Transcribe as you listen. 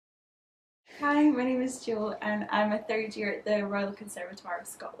Hi, my name is Jo and I'm a third year at the Royal Conservatoire of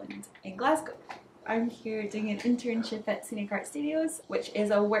Scotland in Glasgow. I'm here doing an internship at Scenic Art Studios, which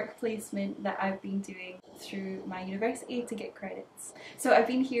is a work placement that I've been doing through my university to get credits. So I've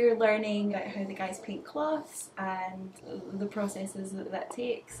been here learning about how the guys paint cloths and the processes that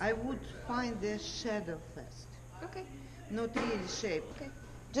takes. I would find the shadow first. Okay. Not really shape. Okay.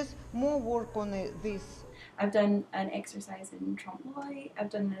 Just more work on this. I've done an exercise in trompe-l'oeil, I've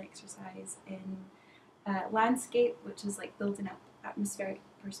done an exercise in landscape, which is like building up atmospheric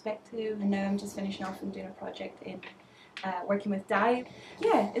perspective, and now I'm just finishing off and doing a project in working with dye.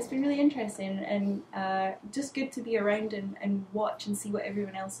 Yeah, it's been really interesting and just good to be around and watch and see what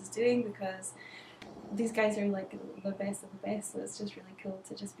everyone else is doing, because these guys are like the best of the best, so it's just really cool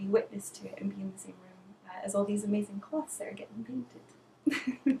to just be witness to it and be in the same room as all these amazing cloths that are getting painted.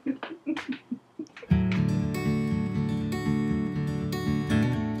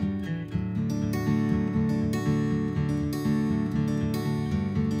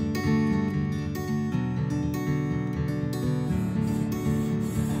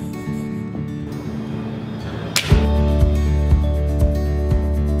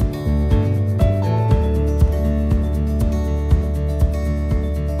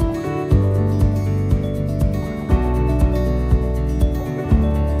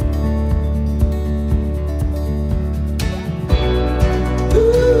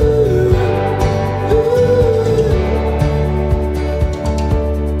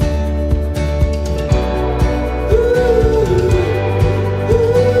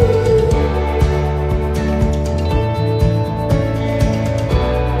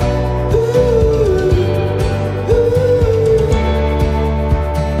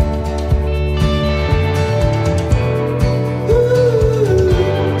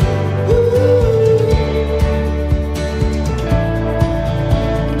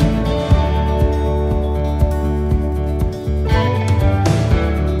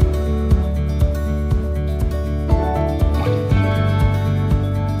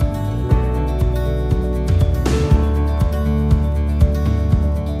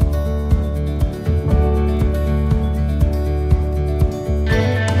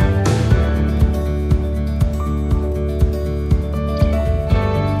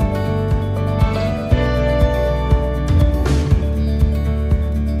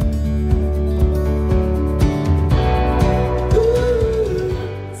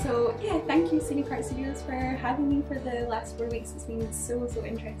 Scenic Art Studios for having me for the last 4 weeks. It's been so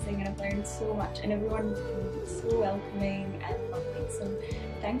interesting and I've learned so much, and everyone's been so welcoming and lovely, so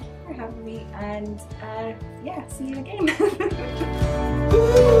thank you for having me, and yeah, see you again.